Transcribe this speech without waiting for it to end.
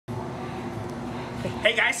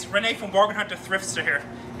Hey guys, Renee from Bargain Hunter Thriftster here.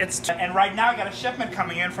 And right now I got a shipment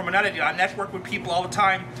coming in from another deal. I network with people all the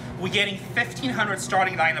time. We're getting 1,500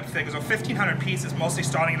 starting lineup figures, or 1,500 pieces, mostly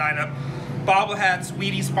starting lineup. Bobble Heads,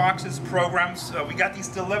 Wheaties, boxes, programs. We got these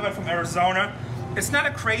delivered from Arizona. It's not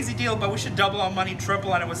a crazy deal, but we should double our money,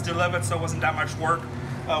 triple, and it was delivered, so it wasn't that much work.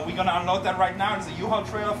 We're gonna unload that right now. There's a U-Haul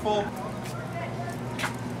trailer full.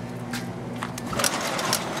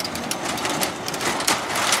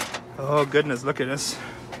 Oh goodness, look at this.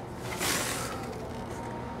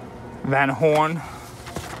 Van Horn.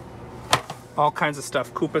 All kinds of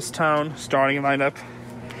stuff. Cooperstown, starting lineup.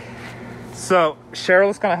 So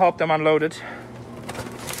Cheryl's gonna help them unload it.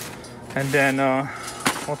 And then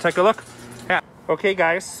we'll take a look. Yeah. Okay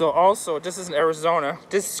guys, so also this is in Arizona.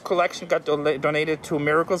 This collection got donated to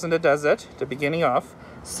Miracles in the Desert, the beginning of.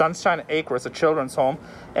 Sunshine Acres, a children's home.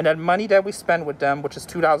 And that money that we spend with them, which is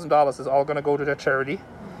 $2,000, is all gonna go to their charity.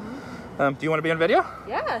 Do you want to be on video?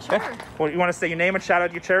 Yeah, sure. Yeah. Well, you want to say your name and shout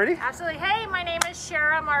out your charity? Absolutely. Hey, my name is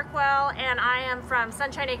Shara Markwell, and I am from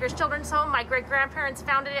Sunshine Acres Children's Home. My great-grandparents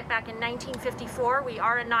founded it back in 1954. We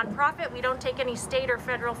are a nonprofit. We don't take any state or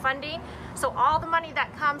federal funding. So all the money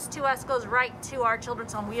that comes to us goes right to our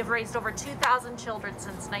children's home. We have raised over 2,000 children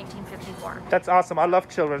since 1954. That's awesome. I love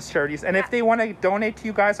children's charities. And if they want to donate to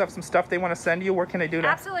you guys, have some stuff they want to send you, where can they do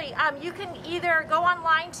that? Absolutely. You can either go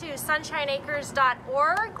online to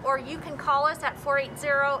sunshineacres.org, or you can call us at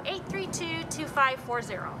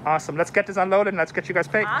 480-832-2540. Awesome. Let's get this unloaded and let's get you guys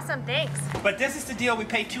paid. Awesome. Thanks. But this is the deal. We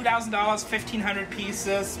paid $2,000, 1,500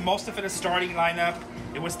 pieces. Most of it is starting lineup.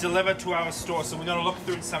 It was delivered to our store, so we're going to look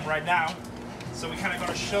through some right now. So we kind of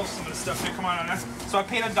going to show some of the stuff here. Come on us. So I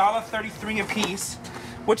paid $1.33 a piece,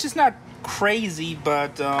 which is not crazy,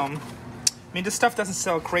 but I mean, this stuff doesn't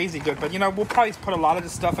sell crazy good. But you know, we'll probably put a lot of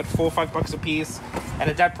this stuff at $4 or $5 a piece, and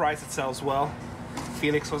at that price it sells well.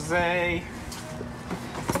 Felix Jose.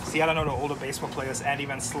 See, I don't know the older baseball players. Andy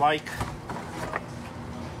Van Slyke.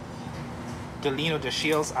 Delino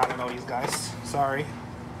DeShields. I don't know these guys. Sorry.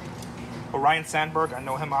 Orion Sandberg. I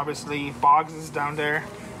know him, obviously. Boggs is down there.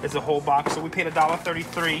 There's a whole box. So we paid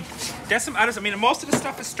 $1.33. There's some others. I mean, most of the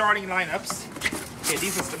stuff is starting lineups. Okay,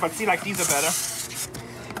 these are, but see, like, these are better.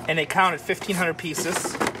 And they counted 1,500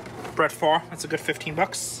 pieces. Brett Favre. That's a good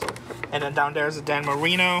 $15. And then down there's a Dan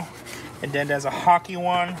Marino. And then there's a hockey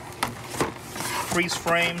one. Freeze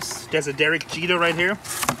frames. There's a Derek Jeter right here.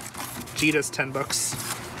 Jeter's $10.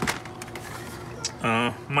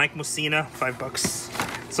 Mike Mussina,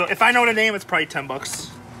 $5. So if I know the name, it's probably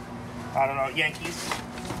 $10. I don't know, Yankees.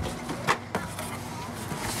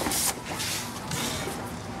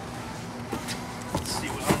 Let's see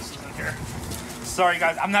what else is in here. Sorry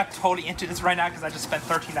guys, I'm not totally into this right now because I just spent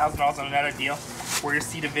 $13,000 on another deal where you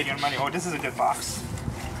see the video and money. Oh, this is a good box.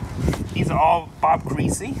 These are all Bob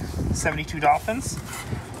Greasy, 72 Dolphins.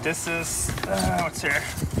 This is, what's here?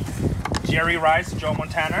 Jerry Rice, Joe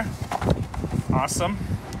Montana. Awesome.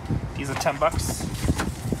 These are $10.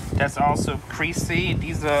 That's also Creasy.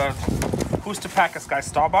 These are, who's the Packers guy?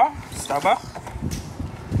 Starbuck?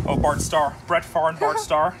 Oh, Bart Starr. Brett Favre and Bart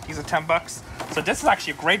Starr. These are $10. So this is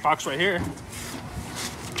actually a great box right here.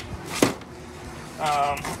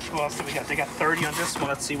 Who else do we got? They got 30 on this one.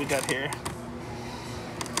 Let's see what we got here.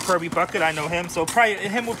 Kirby Bucket, I know him. So probably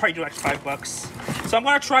him will probably do like $5. So I'm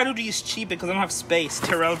gonna try to do these cheap because I don't have space.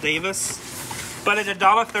 Terrell Davis. But at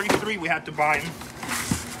 $1.33 we had to buy him.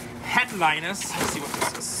 Headliners. Let's see what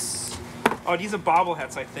this is. Oh, these are Bobble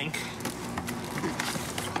Heads, I think.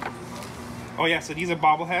 Oh yeah, so these are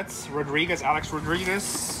Bobble Heads. Rodriguez, Alex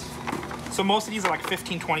Rodriguez. So most of these are like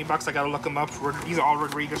 $15, $20. I gotta look them up. These are all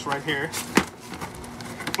Rodriguez right here.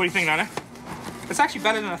 What do you think, Nana? It's actually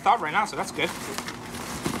better than I thought right now, so that's good.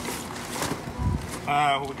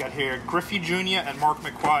 What we got here? Griffey Jr. and Mark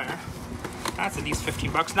McGuire. That's at least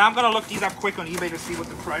 $15. Now I'm gonna look these up quick on eBay to see what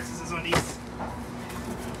the prices is on these.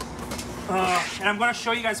 And I'm gonna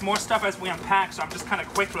show you guys more stuff as we unpack, so I'm just kind of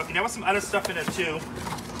quick looking. There was some other stuff in there too.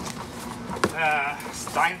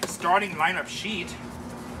 Starting lineup sheet.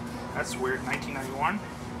 That's weird. 1991.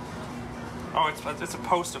 Oh, it's a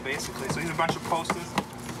poster basically. So these are a bunch of posters.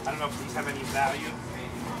 I don't know if these have any value.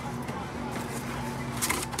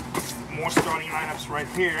 More starting lineups right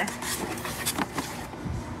here.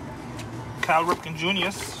 Cal Ripken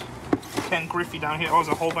Jr.'s. Ken Griffey down here. Oh, there's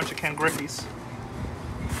a whole bunch of Ken Griffeys.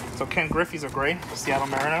 So Ken Griffey's are great. Seattle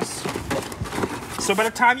Mariners. So by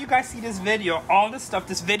the time you guys see this video, all this stuff,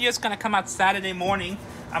 this video is going to come out Saturday morning.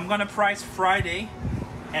 I'm going to price Friday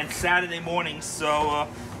and Saturday morning. So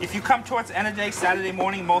if you come towards the end of the day, Saturday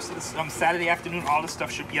morning, most of this, Saturday afternoon, all this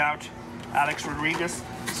stuff should be out. Alex Rodriguez.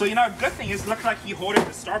 So, you know, a good thing is, it looked like he hoarded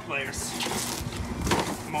the star players.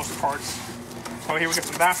 Most parts. Oh, here we got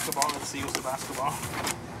some basketball. Let's see who's the basketball.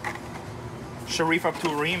 Sharif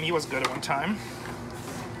Abdul-Rahim, he was good at one time.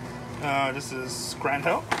 This is Grant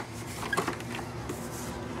Hill.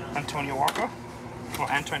 Antonio Walker.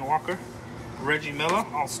 Reggie Miller,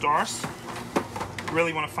 All Stars.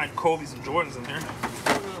 Really want to find Kobe's and Jordans in here.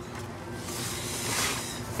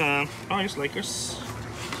 Oh, here's Lakers.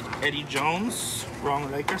 Eddie Jones,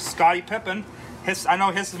 wrong Lakers. Scottie Pippen. I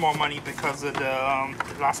know his is more money because of the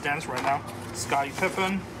Last Dance right now. Scottie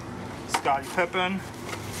Pippen, Scottie Pippen,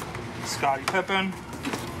 Scottie Pippen,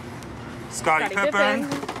 Scottie Pippen,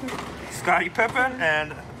 Scottie Pippen,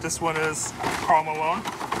 and this one is Karl Malone.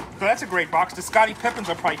 So that's a great box. The Scottie Pippens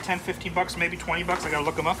are probably 10, 15 bucks, maybe 20 bucks. I gotta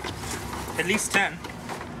look them up. At least 10.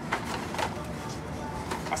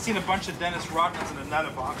 I've seen a bunch of Dennis Rodmans in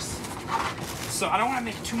another box. So I don't want to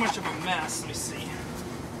make too much of a mess. Let me see.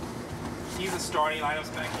 These are starting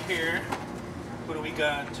lineups back here. What do we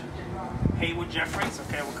got? Haywood Jeffries.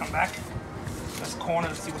 Okay, we'll come back. Let's corner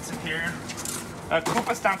to see what's in here.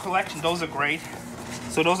 Cooperstown Collection. Those are great.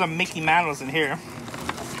 So those are Mickey Mantles in here.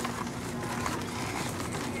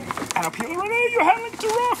 And up here, Renee, you're handling too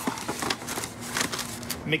rough.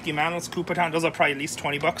 Mickey Mantles, Cooperstown. Those are probably at least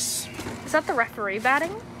 20 bucks. Is that the referee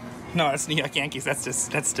batting? No, that's New York Yankees. That's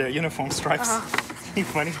the uniform stripes. Pretty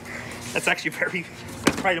funny. That's actually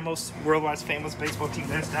that's probably the most worldwide famous baseball team.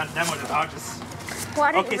 There's them or the Dodgers. Well,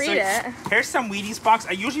 I didn't read it. Here's some Wheaties box.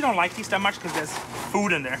 I usually don't like these that much because there's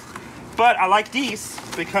food in there. But I like these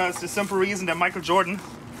because the simple reason that Michael Jordan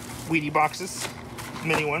Wheatie boxes,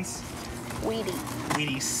 mini ones.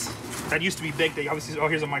 Wheaties. That used to be big. They obviously, oh,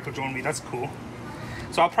 here's a Michael Jordan Wheatie. That's cool.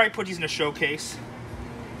 So I'll probably put these in a showcase.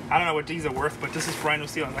 I don't know what these are worth, but this is brand new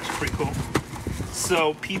steel and actually pretty cool.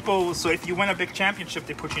 So if you win a big championship,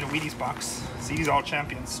 they put you in a Wheaties box. See, these are all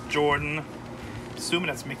champions. Jordan, assuming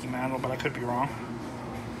that's Mickey Mantle, but I could be wrong.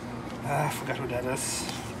 I forgot who that is.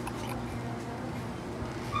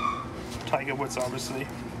 Tiger Woods, obviously.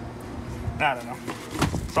 I don't know.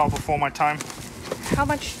 It's all before my time. How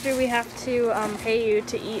much do we have to pay you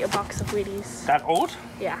to eat a box of Wheaties? That old?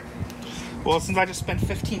 Yeah. Well, since I just spent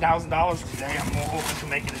 $15,000 today, I'm more open to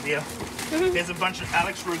making a deal. There's a bunch of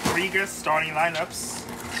Alex Rodriguez starting lineups,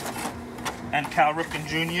 and Cal Ripken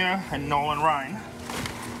Jr. and Nolan Ryan.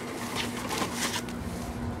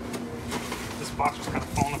 This box was kind of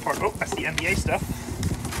falling apart. Oh, that's the NBA stuff.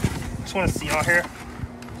 Just want to see out here.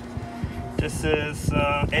 This is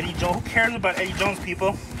Eddie Jones. Who cares about Eddie Jones,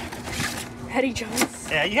 people? Eddie Jones.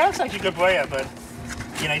 Yeah, he looks like a good player, but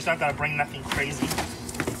you know he's not gonna bring nothing crazy.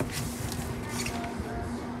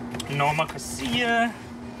 Norma Casilla,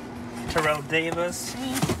 Terrell Davis.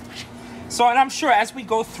 So, and I'm sure as we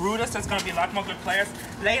go through this, there's gonna be a lot more good players.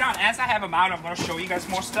 Later on, as I have them out, I'm gonna show you guys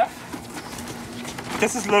more stuff.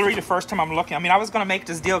 This is literally the first time I'm looking. I mean, I was gonna make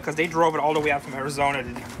this deal because they drove it all the way out from Arizona.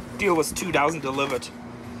 The deal was $2,000 delivered.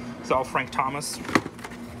 It's all Frank Thomas.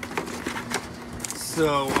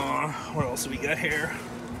 So, what else do we got here?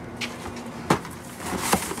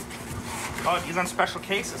 Oh, these are in special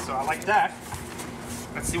cases, so I like that.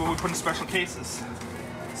 Let's see what we put in special cases.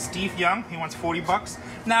 Steve Young, he wants 40 bucks.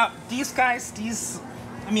 Now, these guys,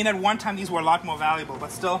 I mean, at one time these were a lot more valuable,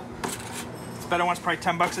 but still, better ones probably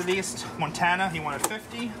 10 bucks at least. Montana, he wanted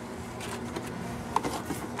 50.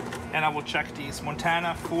 And I will check these.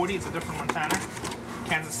 Montana, 40, it's a different Montana.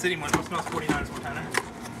 Kansas City, no, it's 49, it's Montana.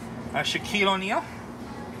 Shaquille O'Neal,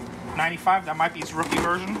 95, that might be his rookie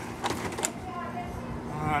version.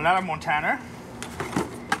 Another Montana.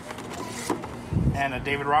 And a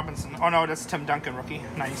David Robinson. Oh no, that's Tim Duncan rookie,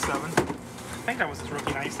 97. I think that was his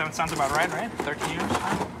rookie, 97. Sounds about right? 13 years?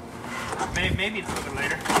 Maybe it's a little bit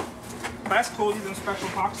later. But that's cool, these are in special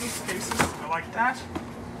boxes, cases. I like that.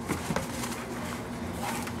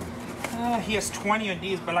 He has 20 of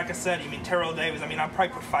these, but like I said, I mean, Terrell Davis, I mean, I'll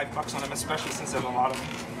probably put 5 bucks on them, especially since there's a lot of them.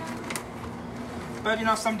 But you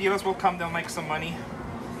know, some dealers will come, they'll make some money.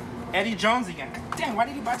 Eddie Jones again. Dang, why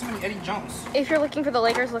did you buy so many Eddie Jones? If you're looking for the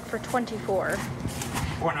Lakers, look for 24.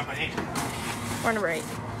 Or number 8. Or number 8.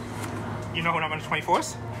 You know who number 24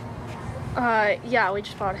 is? Yeah, we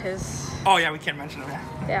just bought his. Oh yeah, we can't mention him,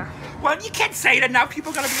 yeah. Yeah. Well, you can't say that now.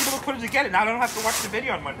 People are going to be able to put it together. Now I don't have to watch the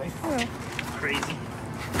video on Monday. Crazy.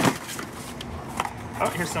 Oh,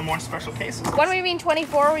 here's some more special cases. When we mean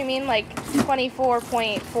 24, we mean like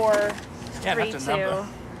 24.432. Yeah, that's a number.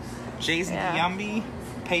 Jay-Z Yumby,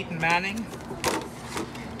 Peyton Manning.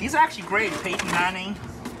 These are actually great. Peyton Manning,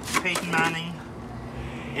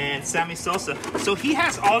 and Sammy Sosa. So he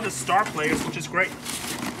has all the star players, which is great.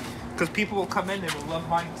 Because people will come in, they will love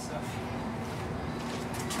buying stuff.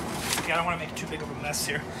 Okay, I don't want to make too big of a mess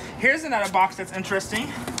here. Here's another box that's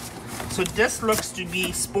interesting. So this looks to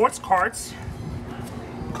be sports cards.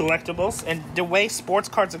 collectibles. And the way sports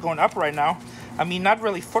cards are going up right now, I mean, not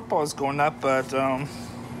really football is going up, but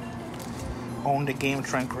Own the Game,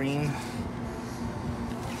 Trent Green.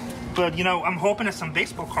 But, you know, I'm hoping there's some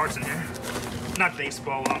baseball cards in here. Not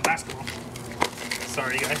baseball, basketball.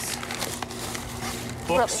 Sorry, guys.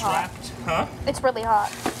 Books really wrapped. Huh? It's really hot.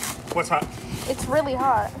 What's hot? It's really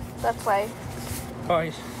hot. That's why. Oh,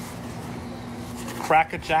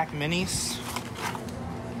 Cracker Jack minis.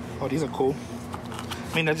 Oh, these are cool.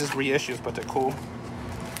 I mean, they're just reissues, but they're cool.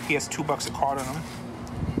 He has $2 a card on them.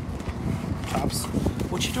 Tops.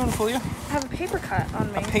 What you doing, Julia? I have a paper cut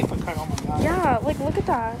on me. A paper cut, oh my god. Yeah, like, look at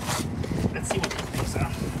that. Let's see what these things are.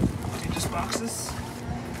 Are they just boxes?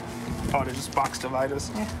 Oh, they're just box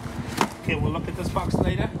dividers. Yeah. Okay, we'll look at this box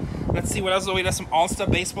later. Let's see what else. Oh, there's some All-Star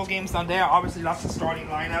baseball games down there. Obviously, lots of starting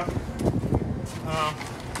lineup.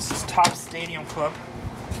 This is Top Stadium Club.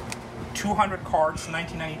 200 cards,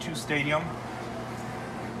 1992 Stadium.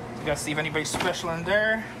 You guys see if anybody's special in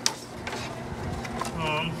there.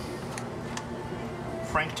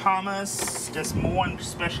 Frank Thomas. There's more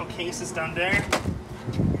special cases down there.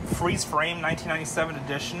 Freeze Frame, 1997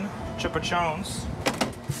 edition. Chipper Jones.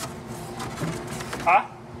 Huh?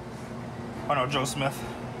 Oh no, Joe Smith.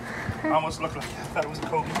 Almost looked like I thought it was a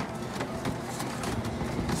Kobe.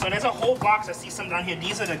 So there's a whole box. I see some down here.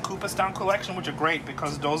 These are the Cooperstown collection, which are great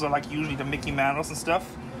because those are like usually the Mickey Mantles and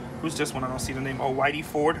stuff. Who's this one? I don't see the name. Oh, Whitey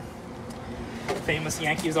Ford. Famous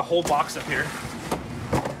Yankee. There's a whole box up here.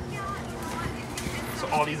 So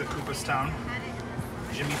all these are Cooperstown.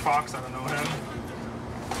 Jimmy Fox, I don't know him.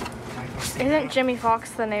 Isn't Jimmy Fox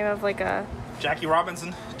the name of like a... Jackie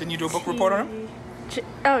Robinson. Didn't you do a book report on him?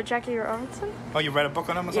 Jackie Robinson? Oh, you read a book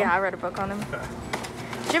on him or something? Yeah, I read a book on him. Okay.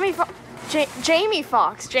 Jamie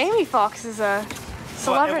Foxx. Jamie Foxx is a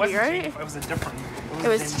celebrity, well, right? It was a different...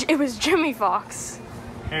 It was Jimmy Foxx.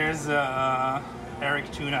 Here's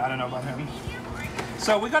Eric Tuna. I don't know about him.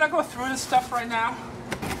 So we're gonna go through this stuff right now.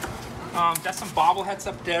 There's some bobbleheads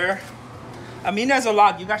up there. I mean, there's a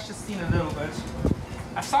lot. You guys just seen a little bit.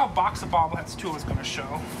 I saw a box of bobbleheads too I was gonna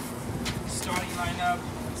show. Starting lineup.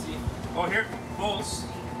 Let's see. Oh, here. Bulls.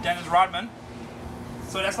 Dennis Rodman.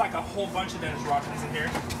 So that's like a whole bunch of Dennis Rodmans in here.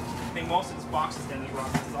 I think most of this box is Dennis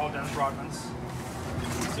Rodman. It's all Dennis Rodmans.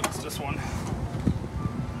 Let's see what's this one.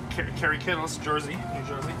 Kerry Kittle's jersey, New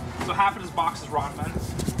Jersey. So half of this box is Rodman.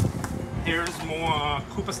 Here's more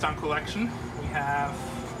Cooperstown collection. We have,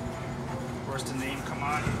 where's the name? Come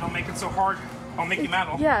on, don't make it so hard. Oh, Mickey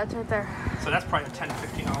Mantle. Yeah, it's right there. So that's probably a $10 to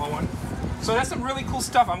 $15 one. So that's some really cool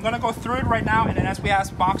stuff. I'm gonna go through it right now, and then as we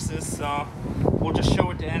ask boxes, we'll just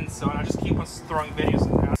show it at the end. So I'll just keep us throwing videos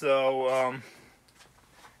in there. So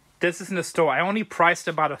this is in the store. I only priced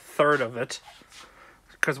about a third of it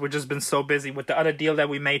because we've just been so busy with the other deal that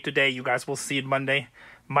we made today. You guys will see it Monday.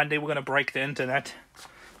 Monday we're gonna break the internet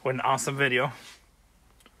with an awesome video.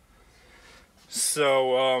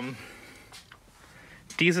 So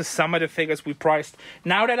these are some of the figures we priced.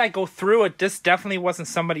 Now that I go through it, this definitely wasn't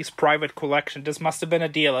somebody's private collection. This must have been a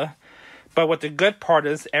dealer. But what the good part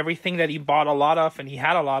is, everything that he bought a lot of and he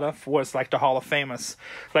had a lot of was like the Hall of Famers.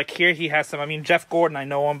 Like here he has some, I mean, Jeff Gordon, I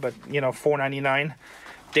know him, but you know, $4.99.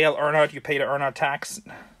 Dale Earnhardt, you pay the Earnhardt tax,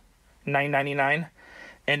 $9.99.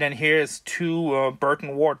 And then here's two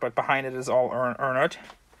Burton Ward, but behind it is all Earnhardt.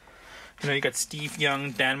 You know, you got Steve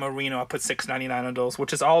Young, Dan Marino. I put $6.99 on those,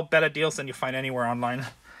 which is all better deals than you find anywhere online.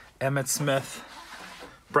 Emmett Smith,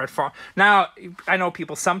 Brett Favre. Now, I know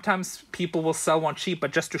sometimes people will sell one cheap,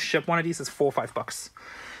 but just to ship one of these is $4 or $5.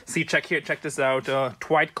 See, check here, check this out.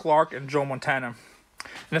 Dwight Clark and Joe Montana.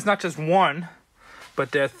 And it's not just one,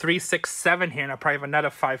 but there are 3, 6, 7 here, and I probably have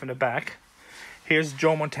another 5 in the back. Here's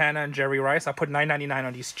Joe Montana and Jerry Rice. I put $9.99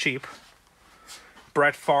 on these cheap.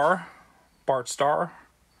 Brett Favre, Bart Starr,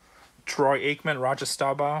 Troy Aikman, Roger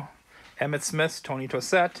Staubach, Emmett Smith, Tony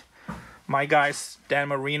Tossett, my guys Dan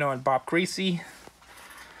Marino and Bob Greasy,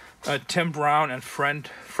 Tim Brown and Fred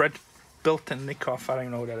Biltennikoff. I don't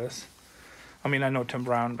even know who that is. I mean, I know Tim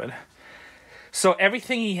Brown, but... So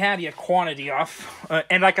everything he had quantity of.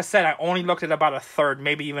 And like I said, I only looked at about a third,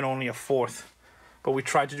 maybe even only a fourth. But we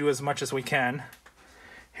tried to do as much as we can.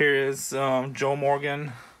 Here is Joe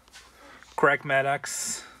Morgan, Craig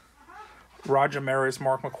Maddox, Roger Maris,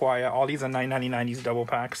 Mark McGwire. All these are $9.99, these double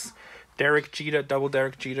packs. Derek Jeter, double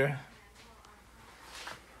Derek Jeter.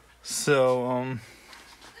 So,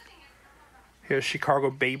 here's Chicago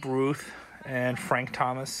Babe Ruth and Frank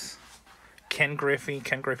Thomas. Ken Griffey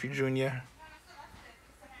Jr.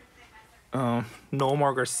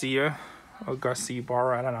 Nomar Garcia. Or Garcia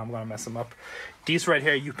Barra. I don't know, I'm going to mess them up. These right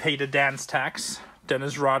here, you pay the dance tax.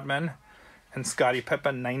 Dennis Rodman and Scottie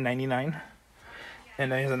Pippen, $9.99.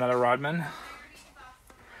 And then here's another Rodman.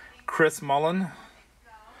 Chris Mullen.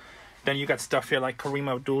 Then you got stuff here like Kareem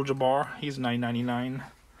Abdul-Jabbar. He's $9.99.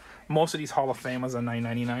 Most of these Hall of Famers are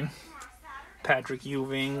 $9.99. Patrick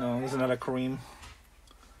Ewing. There's another Kareem.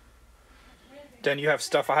 Then you have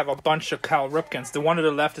stuff. I have a bunch of Cal Ripkens. The one to the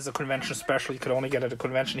left is a convention special. You could only get at a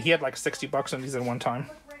convention. He had like $60 on these at one time.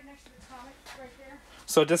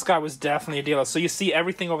 So this guy was definitely a dealer. So you see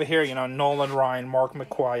everything over here. You know, Nolan Ryan, Mark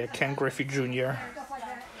McGwire, Ken Griffey Jr.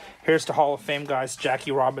 Here's the Hall of Fame guys,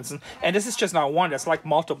 Jackie Robinson. And this is just not one. There's like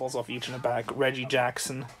multiples of each in the back. Reggie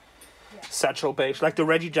Jackson, Satchel Paige. Like the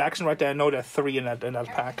Reggie Jackson right there, I know there are 3 in that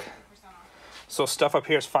pack. So stuff up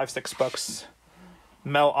here is $5-6.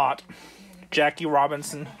 Mel Ott, Jackie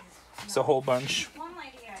Robinson. It's a whole bunch.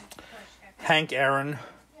 Hank Aaron,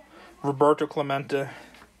 Roberto Clemente,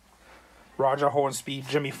 Roger Hornsby,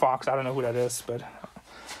 Jimmy Fox. I don't know who that is, but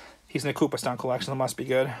he's in the Cooperstown collection. It must be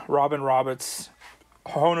good. Robin Roberts.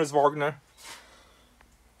 Honus Wagner.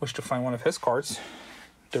 Wish to find one of his cards.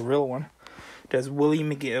 The real one. There's Willie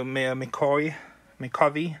McCovey,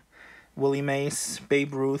 Willie Mays,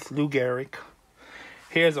 Babe Ruth, Lou Gehrig.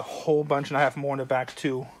 Here's a whole bunch, and I have more in the back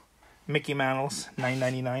too. Mickey Mantles,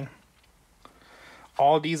 $9.99.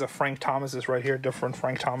 All these are Frank Thomases right here. Different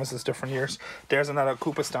Frank Thomases, different years. There's another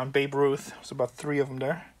Cooperstown, Babe Ruth. There's about 3 of them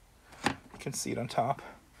there. You can see it on top.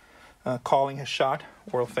 Calling his shot.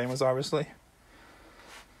 World famous, obviously.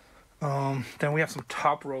 Then we have some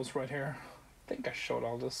top rows right here. I think I showed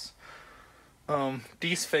all this.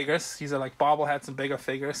 These figures, these are like Bobble Heads and bigger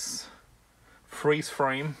figures. Freeze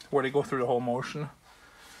frame, where they go through the whole motion.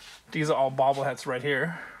 These are all Bobble Heads right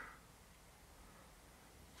here.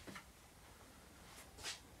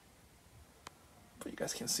 But you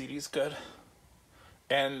guys can see these good.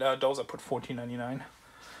 And those I put $14.99.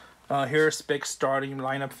 Here's big starting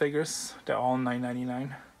lineup figures. They're all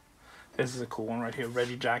 $9.99. This is a cool one right here.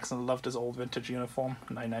 Reggie Jackson. Loved his old vintage uniform.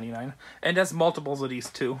 $9.99. And there's multiples of these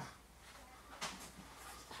too.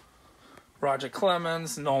 Roger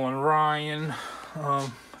Clemens. Nolan Ryan. I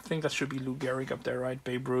think that should be Lou Gehrig up there, right?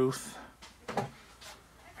 Babe Ruth.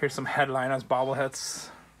 Here's some headliners. Bobbleheads.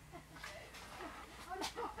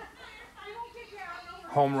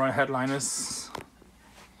 Home run headliners.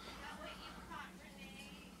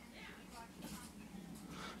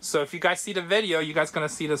 So if you guys see the video, you guys gonna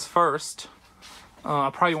see this first. I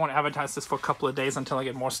probably won't advertise this for a couple of days until I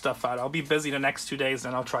get more stuff out. I'll be busy the next 2 days,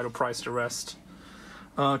 then I'll try to price the rest.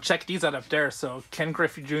 Check these out up there. So Ken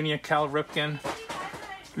Griffey Jr., Cal Ripken,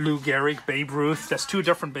 Lou Gehrig, Babe Ruth. There's 2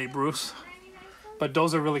 different Babe Ruths, but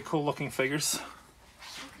those are really cool looking figures.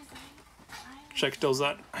 Check those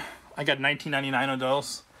out. I got $19.99 of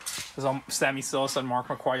those. There's Sammy Sosa and Mark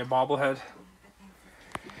McGwire bobblehead.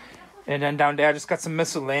 And then down there, I just got some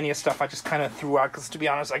miscellaneous stuff I just kind of threw out because, to be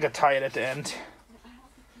honest, I got tired at the end.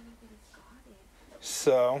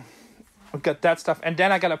 So, we got that stuff. And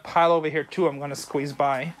then I got a pile over here, too, I'm going to squeeze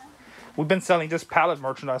by. We've been selling this pallet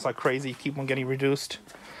merchandise like crazy. Keep on getting reduced.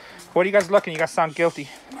 What are you guys looking? You guys sound guilty.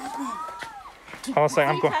 Hold on a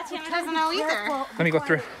second. I'm going. Doesn't know either. Let me go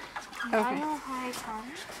through. Okay.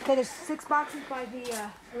 Okay, there's 6 boxes by the...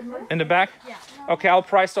 In the back? Yeah. Okay, I'll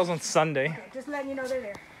price those on Sunday. Okay, just letting you know they're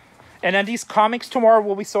there. And then these comics tomorrow,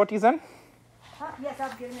 will we sort these in? Yes, I'll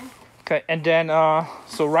get them in. Okay, and then,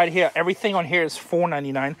 so right here, everything on here is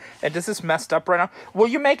 $4.99. And this is messed up right now. Will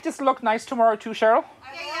you make this look nice tomorrow too, Cheryl?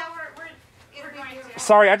 Yeah, we're going to.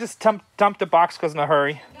 Sorry, I just dumped the box because in a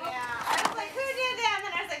hurry. Yeah. I was like, who did that? And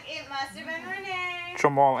then I was like, it must have been Renee.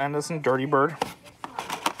 Jamal Anderson, Dirty Bird.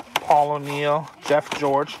 Paul O'Neill, Jeff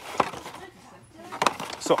George.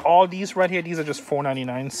 So all these right here, these are just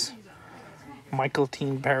 $4.99s. Michael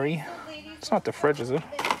Teen Perry. It's not the fridge, is it?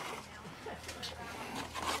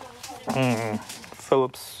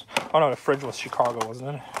 Phillips. Oh no, the fridge was Chicago,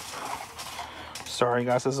 wasn't it? Sorry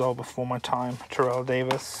guys, this is all before my time. Terrell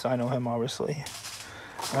Davis, I know him obviously.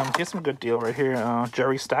 Here's some good deal right here.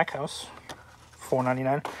 Jerry Stackhouse,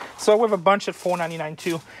 $4.99. So we have a bunch at $4.99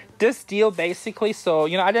 too. This deal basically, so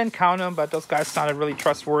you know, I didn't count them, but those guys sounded really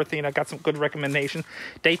trustworthy, and I got some good recommendation.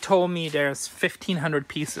 They told me there's 1,500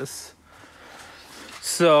 pieces.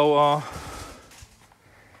 So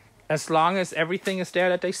as long as everything is there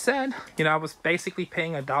that they said, you know, I was basically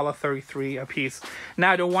paying $1.33 a piece.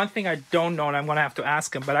 Now the one thing I don't know, and I'm gonna have to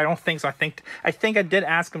ask them, but I don't think so. I think I did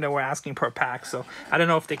ask them. They were asking per pack, so I don't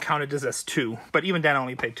know if they counted this as 2. But even then, I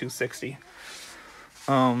only paid $2.60.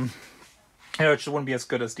 You know, it just wouldn't be as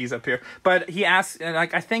good as these up here. But he asked, and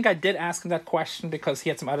like, I think I did ask him that question because he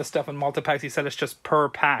had some other stuff in multi-packs. He said it's just per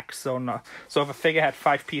pack. So no. So if a figure had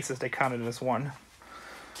 5 pieces, they counted it as 1.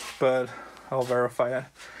 But I'll verify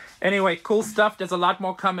that. Anyway, cool stuff. There's a lot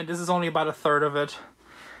more coming. This is only about a third of it.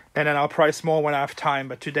 And then I'll price more when I have time.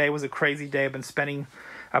 But today was a crazy day. I've been spending...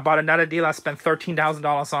 I bought another deal I spent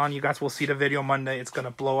 $13,000 on. You guys will see the video Monday. It's going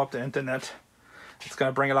to blow up the internet. It's going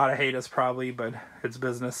to bring a lot of haters probably, but it's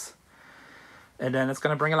business. And then it's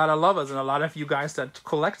going to bring a lot of lovers. And a lot of you guys that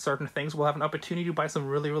collect certain things will have an opportunity to buy some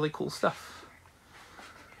really, really cool stuff.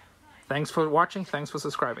 Thanks for watching. Thanks for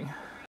subscribing.